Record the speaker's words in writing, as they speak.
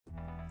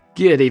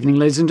Good evening,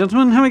 ladies and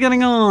gentlemen, how are we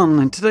getting on?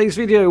 In today's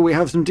video we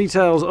have some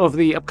details of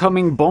the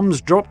upcoming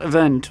Bombs Drop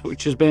event,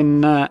 which has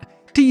been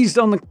teased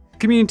on the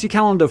community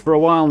calendar for a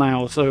while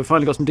now, so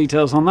finally got some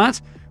details on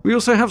that. We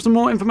also have some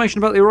more information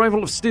about the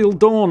arrival of Steel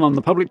Dawn on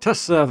the public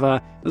test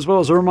server, as well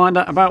as a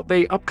reminder about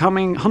the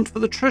upcoming Hunt for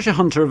the Treasure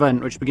Hunter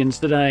event, which begins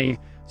today.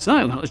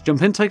 So, let's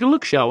jump in and take a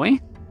look, shall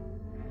we?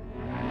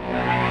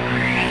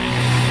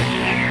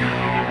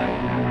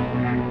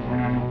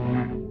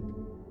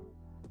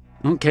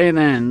 Okay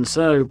then,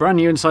 so brand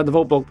new Inside the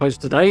Vault blog post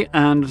today,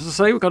 and as I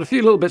say, we've got a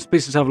few little bits and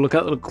pieces to have a look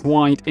at that are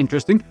quite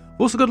interesting.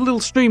 We've also got a little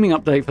streaming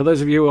update for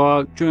those of you who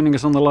are joining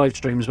us on the live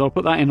streams, but I'll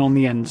put that in on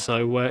the end,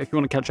 so if you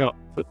want to catch up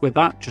with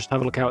that, just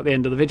have a look out at the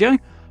end of the video.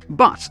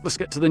 But, let's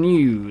get to the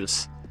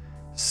news.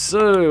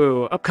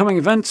 So, upcoming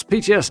events,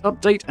 PTS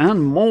update,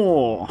 and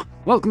more.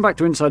 Welcome back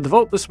to Inside the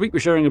Vault. This week we're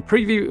sharing a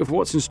preview of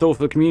what's in store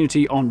for the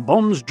community on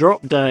Bombs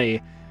Drop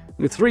Day,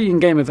 with 3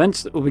 in-game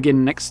events that will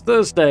begin next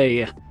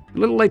Thursday. A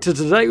little later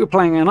today, we're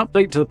playing an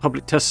update to the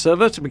public test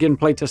server to begin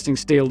playtesting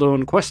Steel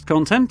Dawn quest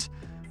content.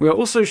 We are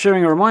also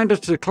sharing a reminder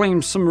to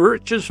claim some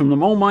riches from the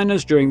mole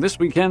miners during this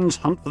weekend's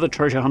Hunt for the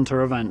Treasure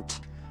Hunter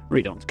event.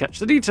 Read on to catch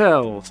the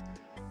details.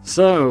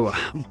 So,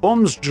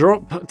 Bombs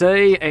Drop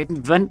Day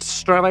event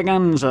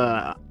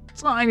extravaganza.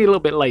 Tiny little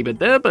bit laboured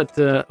there, but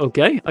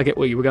okay, I get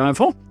what you were going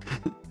for.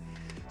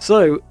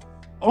 So,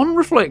 on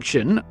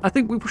reflection, I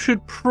think we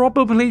should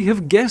probably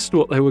have guessed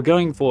what they were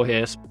going for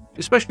here,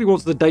 especially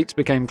once the dates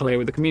became clear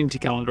with the community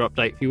calendar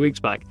update a few weeks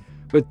back.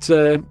 But,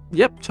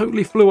 yep,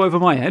 totally flew over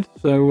my head,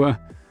 so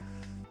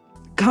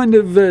kind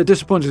of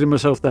disappointed in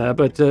myself there,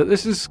 but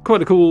this is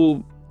quite a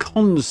cool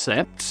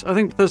concept. I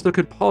think Bethesda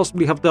could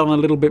possibly have done a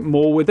little bit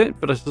more with it,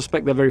 but I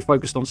suspect they're very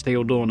focused on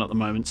Steel Dawn at the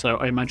moment, so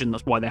I imagine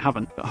that's why they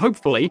haven't. But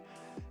hopefully,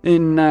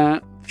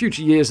 in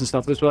future years and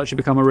stuff, this will actually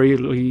become a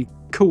really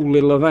cool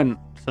little event,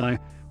 so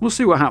we'll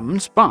see what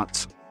happens,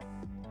 but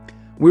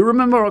we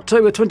remember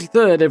October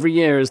 23rd every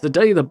year as the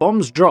day the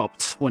bombs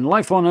dropped, when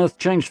life on Earth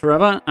changed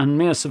forever and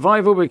mere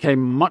survival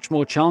became much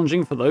more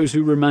challenging for those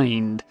who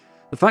remained.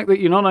 The fact that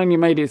you not only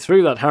made it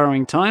through that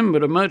harrowing time,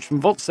 but emerged from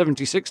Vault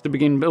 76 to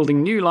begin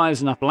building new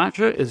lives in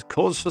Appalachia is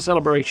cause for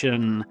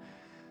celebration.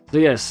 So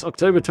yes,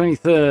 October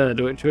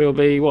 23rd, which will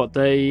be, what,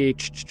 day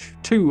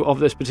 2 of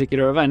this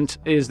particular event,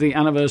 is the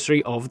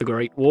anniversary of the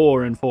Great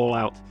War in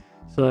Fallout.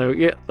 So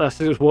yeah, that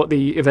is what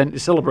the event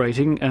is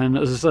celebrating, and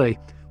as I say,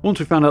 once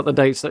we found out the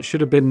dates, that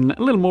should have been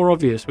a little more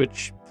obvious,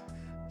 which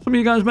some of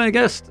you guys may have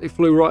guessed. It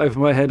flew right over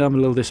my head. I'm a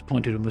little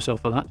disappointed with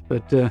myself for that,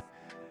 but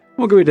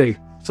what can we do?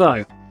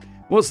 So,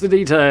 what's the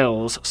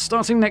details?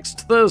 Starting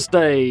next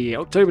Thursday,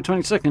 October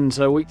 22nd,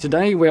 so a week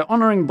today, we're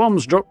honouring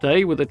Bombs Drop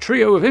Day with a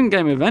trio of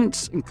in-game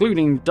events,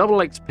 including double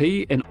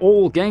XP in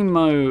all game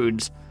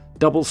modes,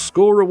 double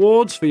score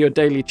rewards for your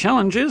daily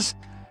challenges,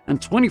 and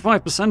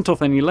 25%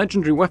 off any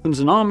legendary weapons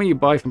and armour you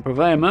buy from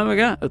Purveyor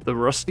Omega at the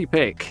Rusty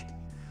Pick.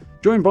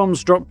 Join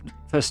Bombs Drop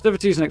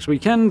festivities next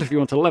weekend if you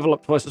want to level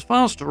up twice as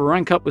fast,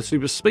 rank up with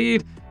super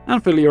speed,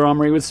 and fill your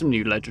armory with some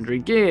new legendary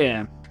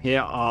gear.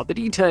 Here are the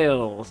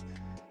details.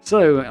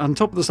 So, on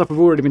top of the stuff we've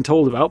already been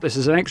told about, this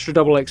is an extra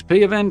double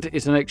XP event,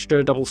 it's an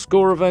extra double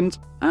score event,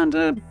 and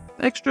an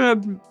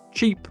extra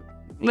cheap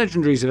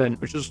legendaries event,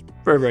 which is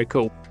very, very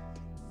cool.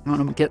 I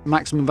want to get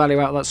maximum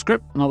value out of that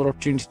script, another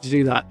opportunity to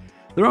do that.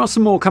 There are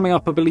some more coming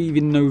up, I believe,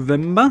 in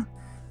November.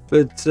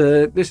 But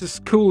this is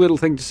a cool little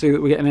thing to see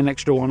that we're getting an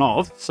extra one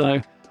of.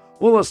 So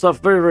all that stuff,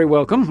 very, very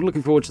welcome.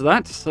 Looking forward to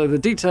that. So the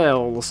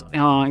details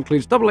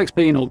includes double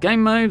XP in all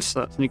game modes.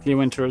 That's Nuclear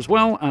Winter as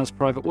well as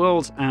Private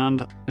Worlds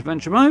and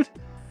Adventure Mode.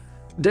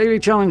 Daily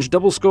Challenge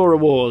double score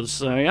rewards.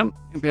 So yeah,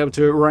 you'll be able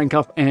to rank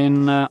up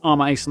in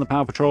Armour Ace and the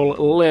Power Patrol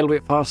a little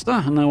bit faster.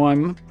 I know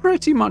I'm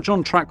pretty much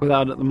on track with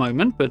that at the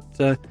moment,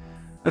 but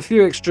a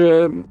few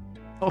extra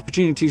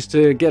opportunities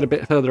to get a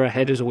bit further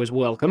ahead is always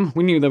welcome.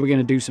 We knew they were going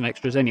to do some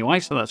extras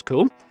anyway, so that's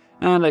cool.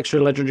 And extra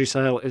legendary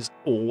sale is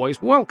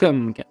always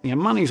welcome. Get your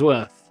money's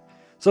worth.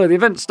 So the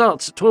event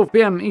starts at 12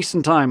 PM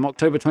Eastern Time,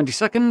 October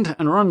 22nd,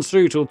 and runs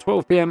through till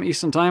 12 PM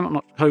Eastern Time on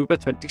October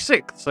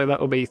 26th. So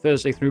that will be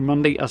Thursday through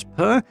Monday as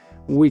per,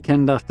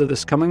 weekend after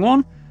this coming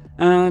one.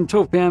 And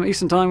 12 PM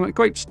Eastern Time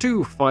equates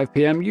to 5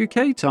 PM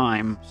UK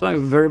time. So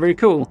very, very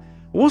cool.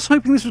 I was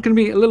hoping this was going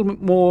to be a little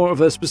bit more of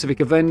a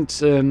specific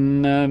event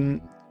and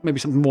maybe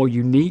something more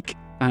unique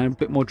and a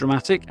bit more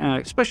dramatic,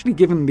 especially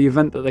given the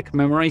event that they're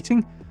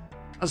commemorating.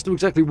 As to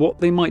exactly what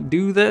they might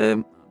do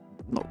there,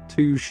 not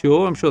too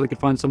sure. I'm sure they could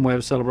find some way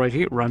of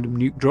celebrating it, random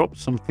nuke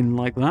drops, something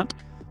like that.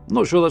 I'm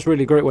not sure that's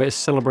really a great way to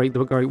celebrate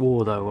the Great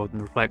War, though, on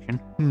reflection.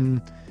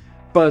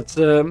 But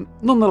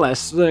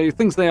nonetheless, the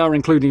things they are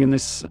including in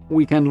this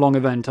weekend-long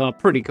event are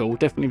pretty cool.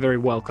 Definitely very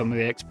welcome with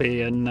the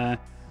XP and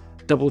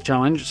double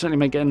challenge. Certainly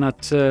make getting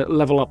that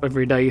level up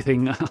every day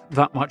thing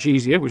that much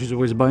easier, which is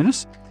always a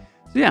bonus.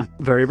 So yeah,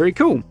 very, very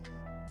cool.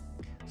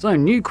 So,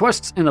 new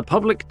quests in the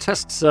public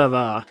test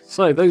server.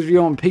 So, those of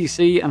you on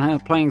PC and are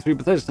playing through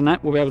Bethesda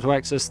Net will be able to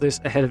access this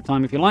ahead of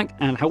time if you like,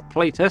 and help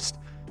playtest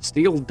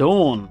Steel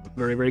Dawn.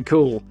 Very, very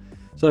cool.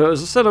 So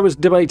as I said, I was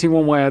debating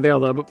one way or the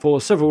other, but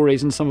for several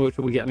reasons, some of which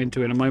we'll be getting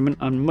into in a moment,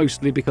 and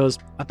mostly because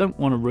I don't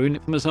want to ruin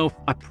it for myself.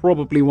 I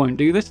probably won't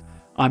do this.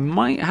 I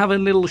might have a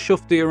little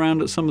shufty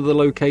around at some of the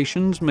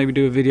locations, maybe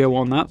do a video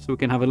on that, so we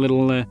can have a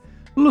little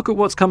look at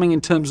what's coming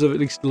in terms of at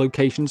least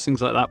locations,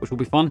 things like that, which will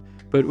be fun.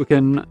 But we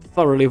can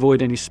thoroughly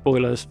avoid any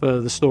spoilers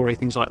for the story,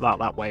 things like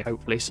that way,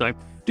 hopefully. So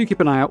do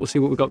keep an eye out. We'll see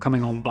what we've got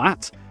coming on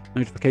that.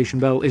 Notification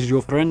bell is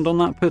your friend on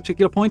that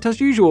particular point,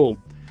 as usual.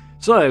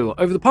 So,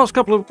 over the past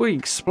couple of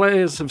weeks,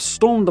 players have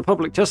stormed the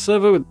public test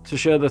server to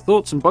share their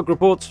thoughts and bug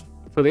reports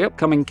for the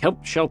upcoming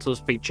Kelp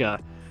Shelters feature.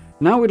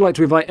 Now we'd like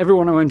to invite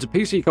everyone who owns a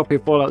PC copy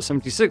of Fallout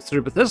 76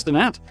 through Bethesda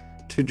Net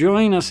to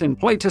join us in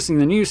playtesting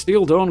the new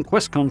Steel Dawn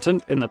quest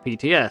content in the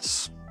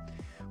PTS.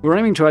 We're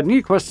aiming to add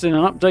new quests in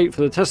an update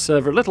for the test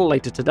server a little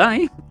later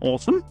today.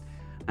 Awesome.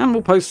 And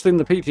we'll post in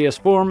the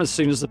PTS forum as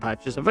soon as the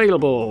patch is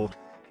available.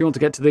 If you want to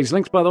get to these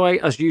links, by the way,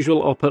 as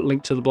usual, I'll put a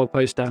link to the blog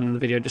post down in the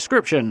video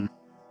description.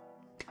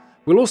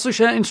 We'll also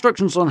share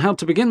instructions on how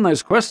to begin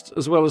those quests,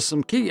 as well as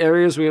some key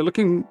areas where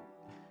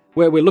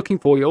we're looking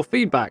for your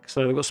feedback.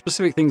 So we've got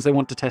specific things they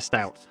want to test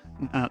out,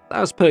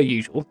 as per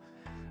usual.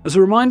 As a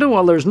reminder,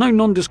 while there is no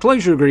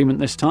non-disclosure agreement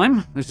this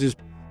time, this is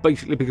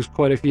basically because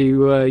quite a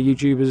few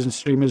YouTubers and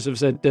streamers have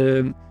said,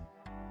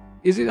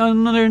 is it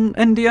under an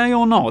NDA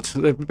or not?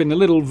 They've been a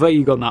little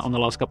vague on that on the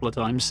last couple of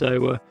times,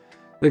 so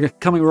they're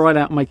coming right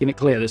out and making it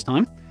clear this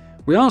time.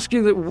 We ask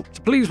you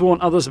to please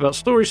warn others about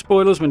story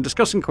spoilers when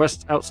discussing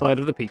quests outside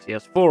of the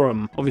PTS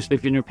forum. Obviously,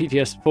 if you're in a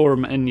PTS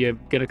forum and you're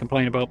going to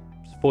complain about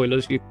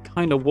spoilers, you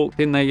kind of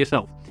walked in there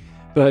yourself.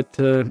 But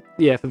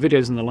yeah, for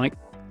videos and the like,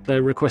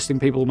 they're requesting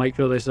people make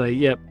sure they say,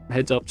 yep,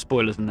 heads up,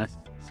 spoilers in this.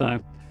 So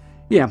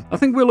yeah, I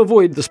think we'll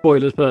avoid the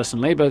spoilers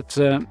personally, but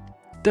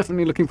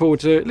definitely looking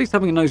forward to at least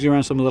having a nosy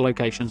around some of the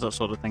locations, that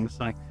sort of thing.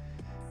 So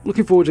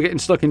looking forward to getting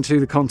stuck into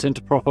the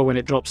content proper when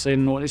it drops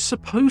in what is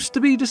supposed to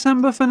be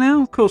December for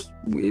now. Of course,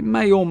 it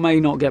may or may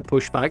not get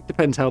pushed back.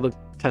 Depends how the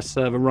test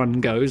server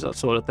run goes, that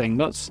sort of thing.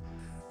 That's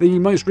the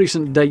most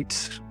recent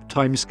date,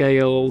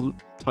 timescale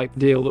type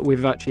deal that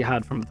we've actually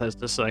had from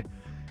Bethesda. So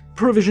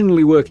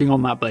provisionally working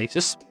on that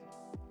basis.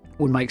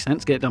 Would make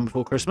sense. Get it done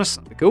before Christmas.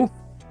 That'd be cool.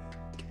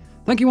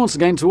 Thank you once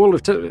again to all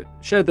who've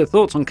shared their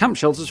thoughts on camp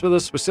shelters with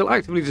us. We're still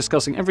actively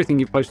discussing everything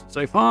you've posted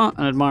so far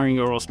and admiring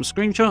your awesome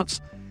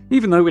screenshots.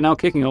 Even though we're now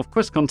kicking off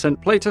quest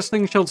content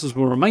playtesting, shelters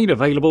will remain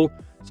available,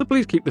 so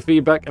please keep the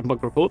feedback and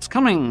bug reports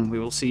coming. We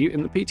will see you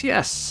in the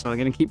PTS, so I'm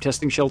going to keep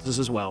testing shelters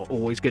as well.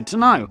 Always good to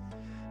know.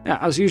 Yeah,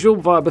 as usual,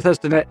 via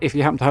Bethesda Net, if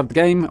you happen to have the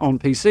game on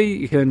PC,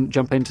 you can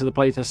jump into the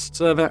playtest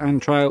server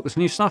and try out this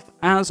new stuff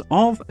as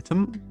of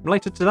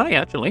later today,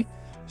 actually.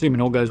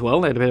 Assuming all goes well.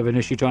 They had a bit of an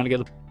issue trying to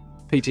get the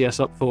PTS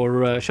up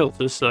for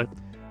shelters, so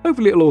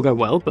hopefully it'll all go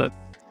well, but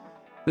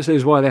this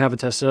is why they have a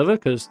test server,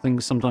 because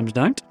things sometimes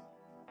don't.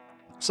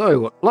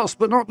 So, last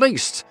but not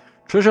least,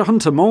 Treasure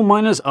Hunter Mole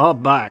Miners are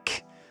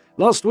back.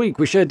 Last week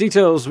we shared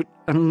details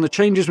and the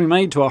changes we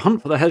made to our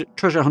Hunt for the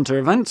Treasure Hunter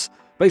events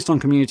based on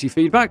community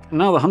feedback, and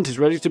now the hunt is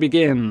ready to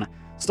begin.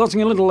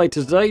 Starting a little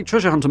later today,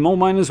 Treasure Hunter Mole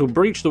Miners will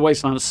breach the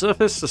wasteland's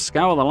surface to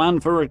scour the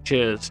land for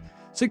riches.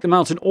 Seek them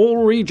out in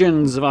all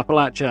regions of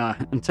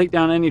Appalachia, and take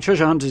down any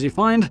treasure hunters you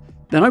find,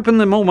 then open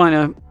the mole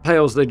miner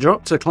pails they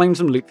drop to claim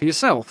some loot for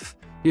yourself.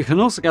 You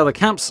can also gather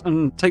caps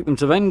and take them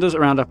to vendors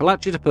around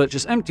Appalachia to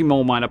purchase empty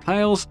mole miner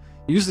pails,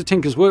 use the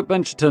Tinker's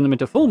Workbench to turn them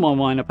into full mole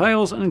miner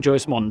pails, and enjoy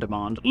some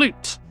on-demand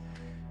loot.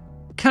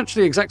 Catch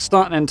the exact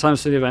start and end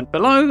times for the event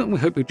below, and we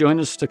hope you join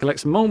us to collect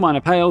some mole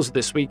miner pails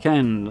this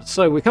weekend.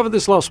 So we covered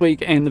this last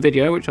week in the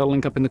video, which I'll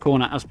link up in the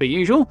corner as per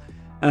usual.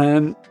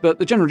 But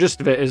the general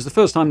gist of it is the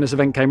first time this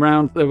event came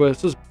around, there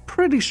was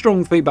pretty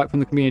strong feedback from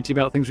the community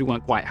about things we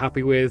weren't quite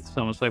happy with,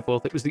 so on and so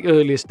forth. It was the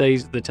earliest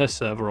days of the test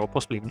server, or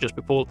possibly even just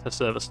before the test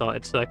server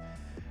started, so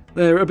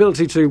their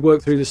ability to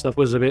work through this stuff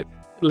was a bit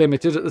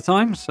limited at the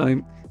time,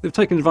 so they've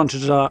taken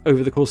advantage of that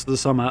over the course of the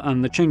summer,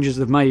 and the changes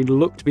they've made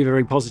look to be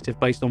very positive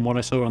based on what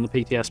I saw on the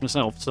PTS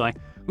myself, so it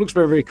looks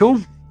very, very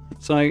cool.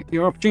 So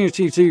your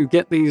opportunity to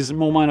get these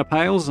mole miner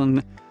pails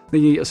and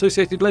the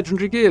associated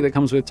legendary gear that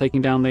comes with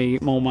taking down the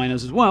mole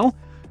miners as well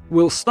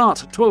will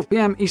start at 12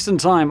 PM Eastern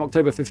Time,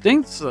 October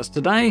 15th, so that's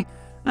today,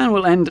 and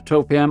will end at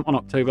 12 PM on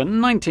October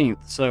 19th,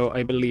 so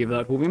I believe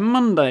that will be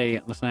Monday,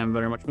 unless I am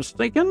very much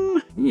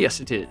mistaken. Yes,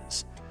 it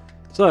is.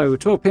 So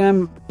 12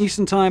 PM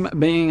Eastern Time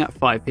being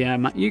 5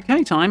 PM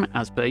UK time,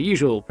 as per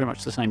usual, pretty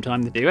much the same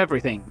time they do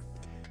everything.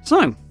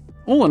 So,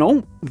 all in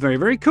all, very,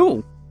 very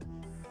cool.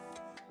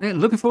 Yeah,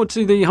 looking forward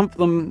to the Hunt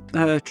for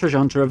the Treasure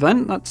Hunter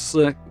event. That's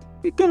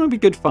going to be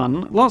good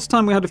fun. Last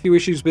time we had a few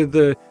issues with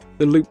the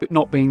loot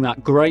not being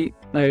that great.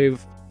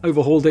 They've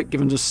overhauled it,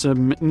 given us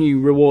some new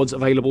rewards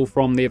available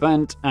from the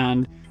event,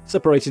 and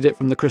separated it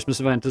from the Christmas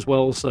event as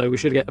well, so we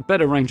should get a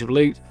better range of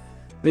loot.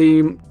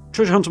 The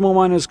Treasure Hunter Mole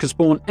Miners can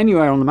spawn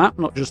anywhere on the map,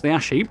 not just the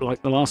ash heap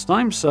like the last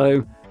time,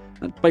 so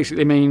that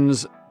basically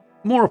means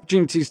more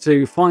opportunities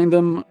to find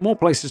them, more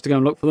places to go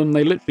and look for them.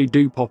 They literally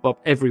do pop up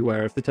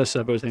everywhere if the test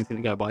server is anything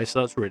to go by,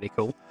 so that's really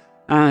cool.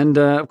 And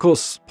of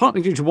course,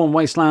 partly due to One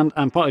Wasteland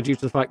and partly due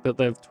to the fact that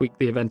they've tweaked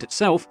the event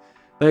itself,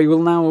 they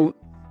will now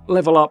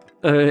level up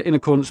in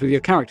accordance with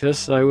your character,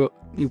 so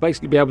you'll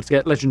basically be able to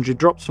get legendary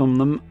drops from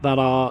them that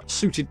are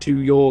suited to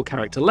your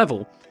character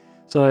level.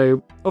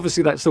 So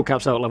obviously that still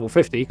caps out at level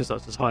 50, because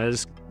that's as high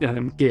as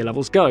gear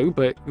levels go,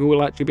 but you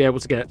will actually be able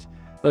to get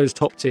those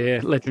top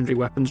tier legendary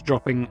weapons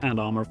dropping, and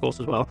armor of course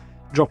as well,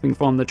 dropping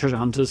from the treasure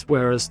hunters,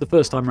 whereas the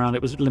first time around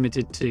it was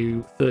limited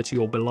to 30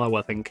 or below,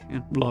 I think,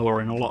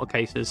 lower in a lot of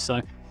cases,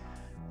 so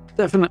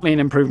definitely an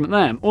improvement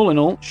there. All in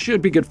all,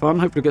 should be good fun.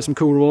 Hopefully get some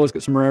cool rewards,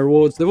 get some rare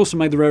rewards. They've also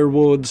made the rare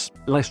rewards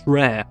less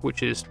rare,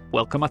 which is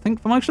welcome, I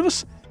think, for most of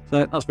us.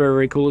 So that's very,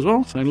 very cool as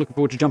well. So looking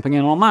forward to jumping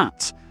in on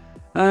that.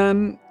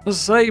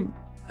 As I say,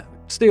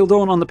 Steel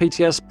Dawn on the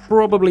PTS,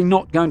 probably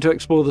not going to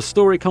explore the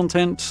story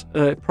content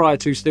prior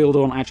to Steel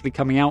Dawn actually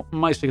coming out,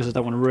 mostly because I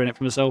don't want to ruin it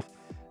for myself.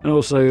 And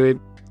also, it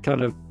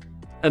kind of,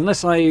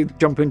 unless I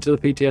jump into the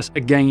PTS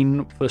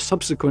again for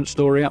subsequent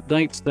story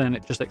updates, then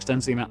it just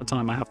extends the amount of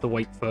time I have to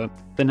wait for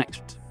the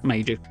next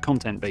major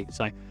content beat.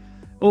 So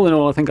all in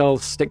all, I think I'll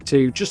stick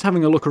to just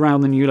having a look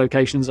around the new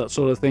locations, that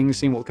sort of thing,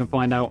 seeing what we can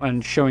find out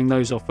and showing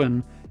those off.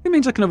 And it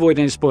means I can avoid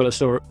any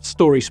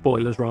story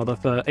spoilers, rather,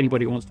 for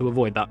anybody who wants to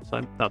avoid that.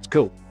 So that's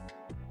cool.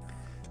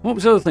 What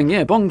was the other thing?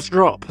 Yeah, Bombs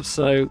Drop.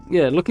 So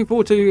yeah, looking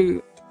forward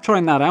to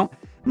trying that out.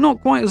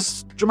 Not quite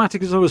as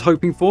dramatic as I was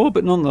hoping for,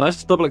 but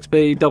nonetheless, double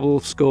XP, double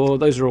score,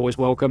 those are always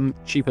welcome.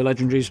 Cheaper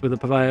legendaries with a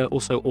purveyor,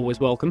 also always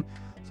welcome.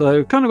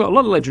 So kind of got a lot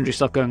of legendary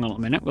stuff going on at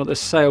the minute. We've got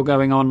this sale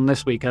going on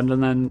this weekend,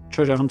 and then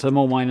Treasure Hunter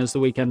Mole Miners the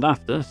weekend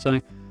after.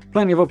 So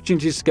plenty of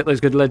opportunities to get those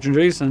good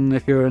legendaries, and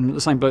if you're in the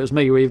same boat as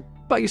me, we've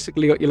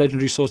basically got your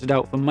legendaries sorted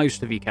out for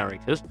most of your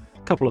characters.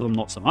 A couple of them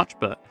not so much,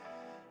 but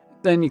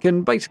then you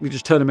can basically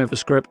just turn them in for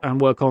script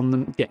and work on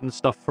them, getting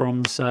stuff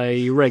from,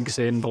 say, regs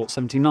in Vault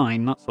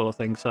 79, that sort of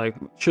thing. So it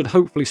should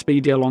hopefully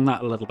speed you along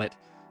that a little bit.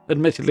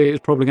 Admittedly,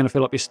 it's probably going to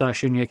fill up your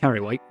stash and your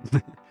carry weight,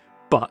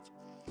 but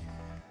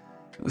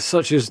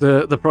such is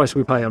the price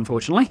we pay,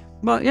 unfortunately.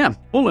 But yeah,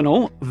 all in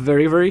all,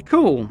 very, very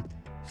cool.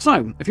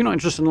 So, if you're not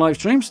interested in live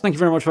streams, thank you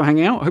very much for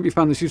hanging out. I hope you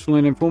found this useful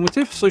and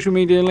informative. Social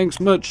media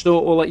links, merch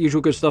store, all that usual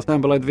good stuff down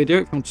below the video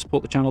if you want to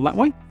support the channel that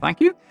way.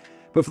 Thank you.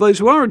 But for those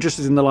who are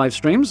interested in the live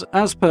streams,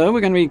 as per,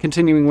 we're going to be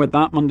continuing with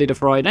that Monday to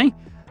Friday.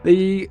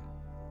 The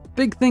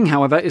big thing,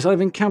 however, is I've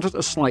encountered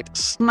a slight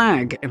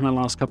snag in the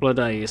last couple of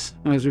days.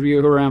 Those of you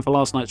who were around for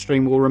last night's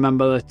stream will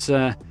remember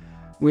that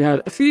we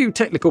had a few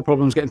technical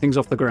problems getting things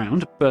off the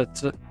ground,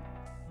 but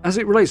as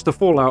it relates to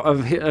Fallout,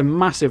 I've hit a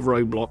massive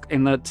roadblock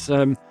in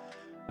that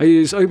I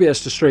use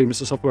OBS to stream. It's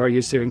the software I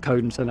use to encode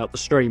and send out the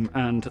stream,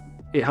 and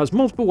it has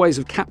multiple ways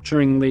of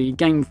capturing the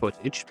game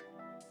footage.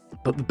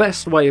 But the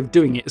best way of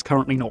doing it is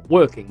currently not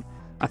working.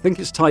 I think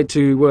it's tied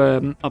to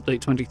update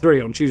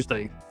 23 on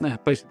Tuesday,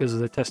 basically because of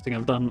the testing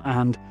I've done,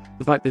 and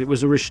the fact that it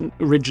was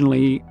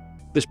originally,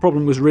 this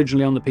problem was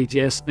originally on the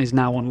PTS and is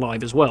now on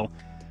live as well.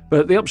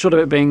 But the upshot of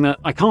it being that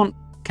I can't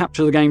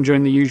capture the game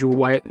during the usual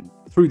way,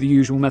 through the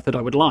usual method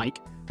I would like.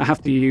 I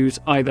have to use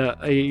either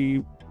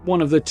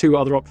one of the two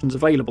other options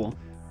available.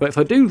 But if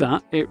I do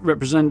that, it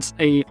represents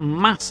a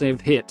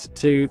massive hit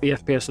to the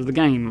FPS of the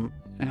game,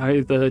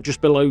 either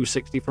just below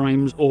 60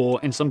 frames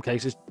or in some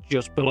cases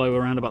just below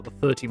around about the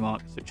 30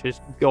 mark, which is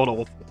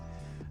god-awful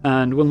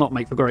and will not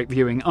make for great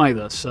viewing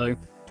either. So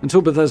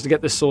until Bethesda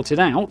get this sorted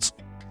out,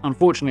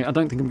 unfortunately I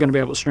don't think I'm going to be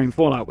able to stream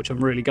Fallout, which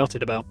I'm really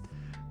gutted about.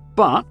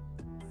 But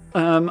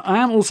I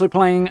am also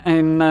playing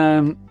in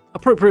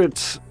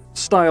appropriate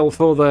style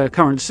for the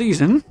current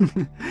season,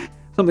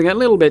 something a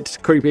little bit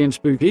creepy and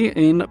spooky,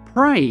 in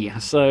Prey.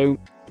 So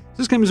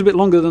this game is a bit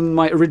longer than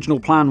my original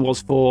plan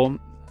was for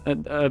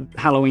a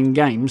Halloween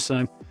game, so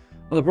on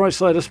the bright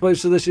side, I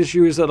suppose, to this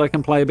issue is that I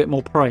can play a bit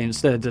more Prey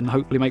instead and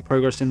hopefully make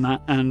progress in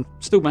that and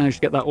still manage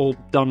to get that all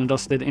done and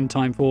dusted in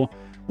time for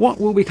what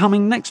will be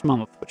coming next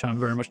month, which I'm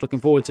very much looking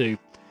forward to.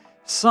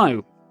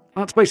 So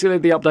that's basically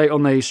the update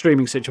on the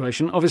streaming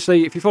situation.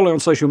 Obviously, if you follow on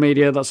social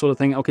media, that sort of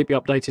thing, I'll keep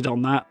you updated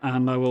on that,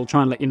 and I will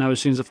try and let you know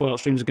as soon as the Fallout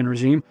streams are going to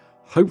resume.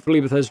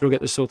 Hopefully Bethesda will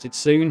get this sorted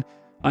soon.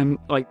 I'm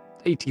like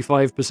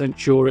 85%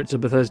 sure it's a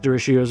Bethesda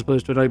issue as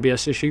opposed to an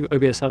OBS issue.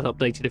 OBS has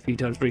updated a few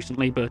times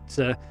recently, but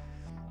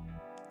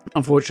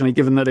unfortunately,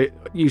 given that it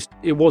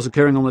was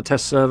occurring on the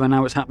test server,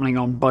 now it's happening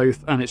on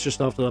both, and it's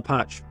just after the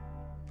patch,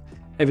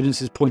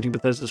 evidence is pointing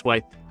Bethesda's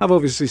way. I've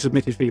obviously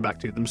submitted feedback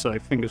to them, so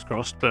fingers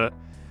crossed, but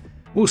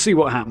we'll see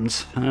what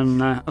happens.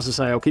 And as I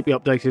say, I'll keep you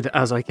updated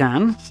as I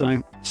can.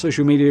 So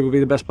social media will be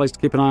the best place to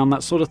keep an eye on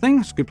that sort of thing.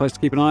 It's a good place to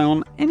keep an eye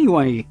on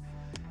anyway.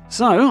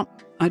 So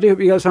I do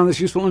hope you guys found this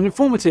useful and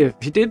informative.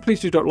 If you did,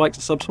 please do drop likes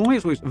and subs for me.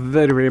 It's always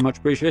very, very much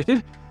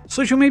appreciated.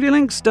 Social media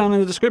links down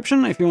in the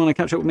description if you want to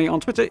catch up with me on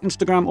Twitter,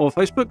 Instagram, or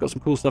Facebook. Got some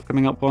cool stuff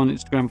coming up on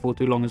Instagram before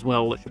too long as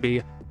well. That should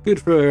be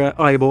good for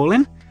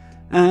eyeballing.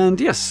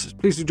 And yes,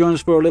 please do join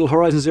us for a little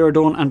Horizon Zero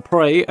Dawn and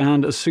Prey,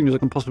 and as soon as I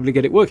can possibly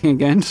get it working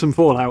again, some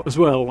Fallout as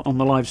well on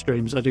the live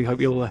streams. I do hope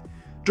you'll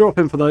drop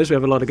in for those. We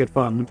have a lot of good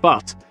fun.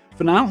 But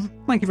for now,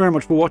 thank you very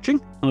much for watching,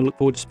 and I look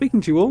forward to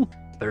speaking to you all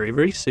very,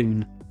 very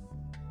soon.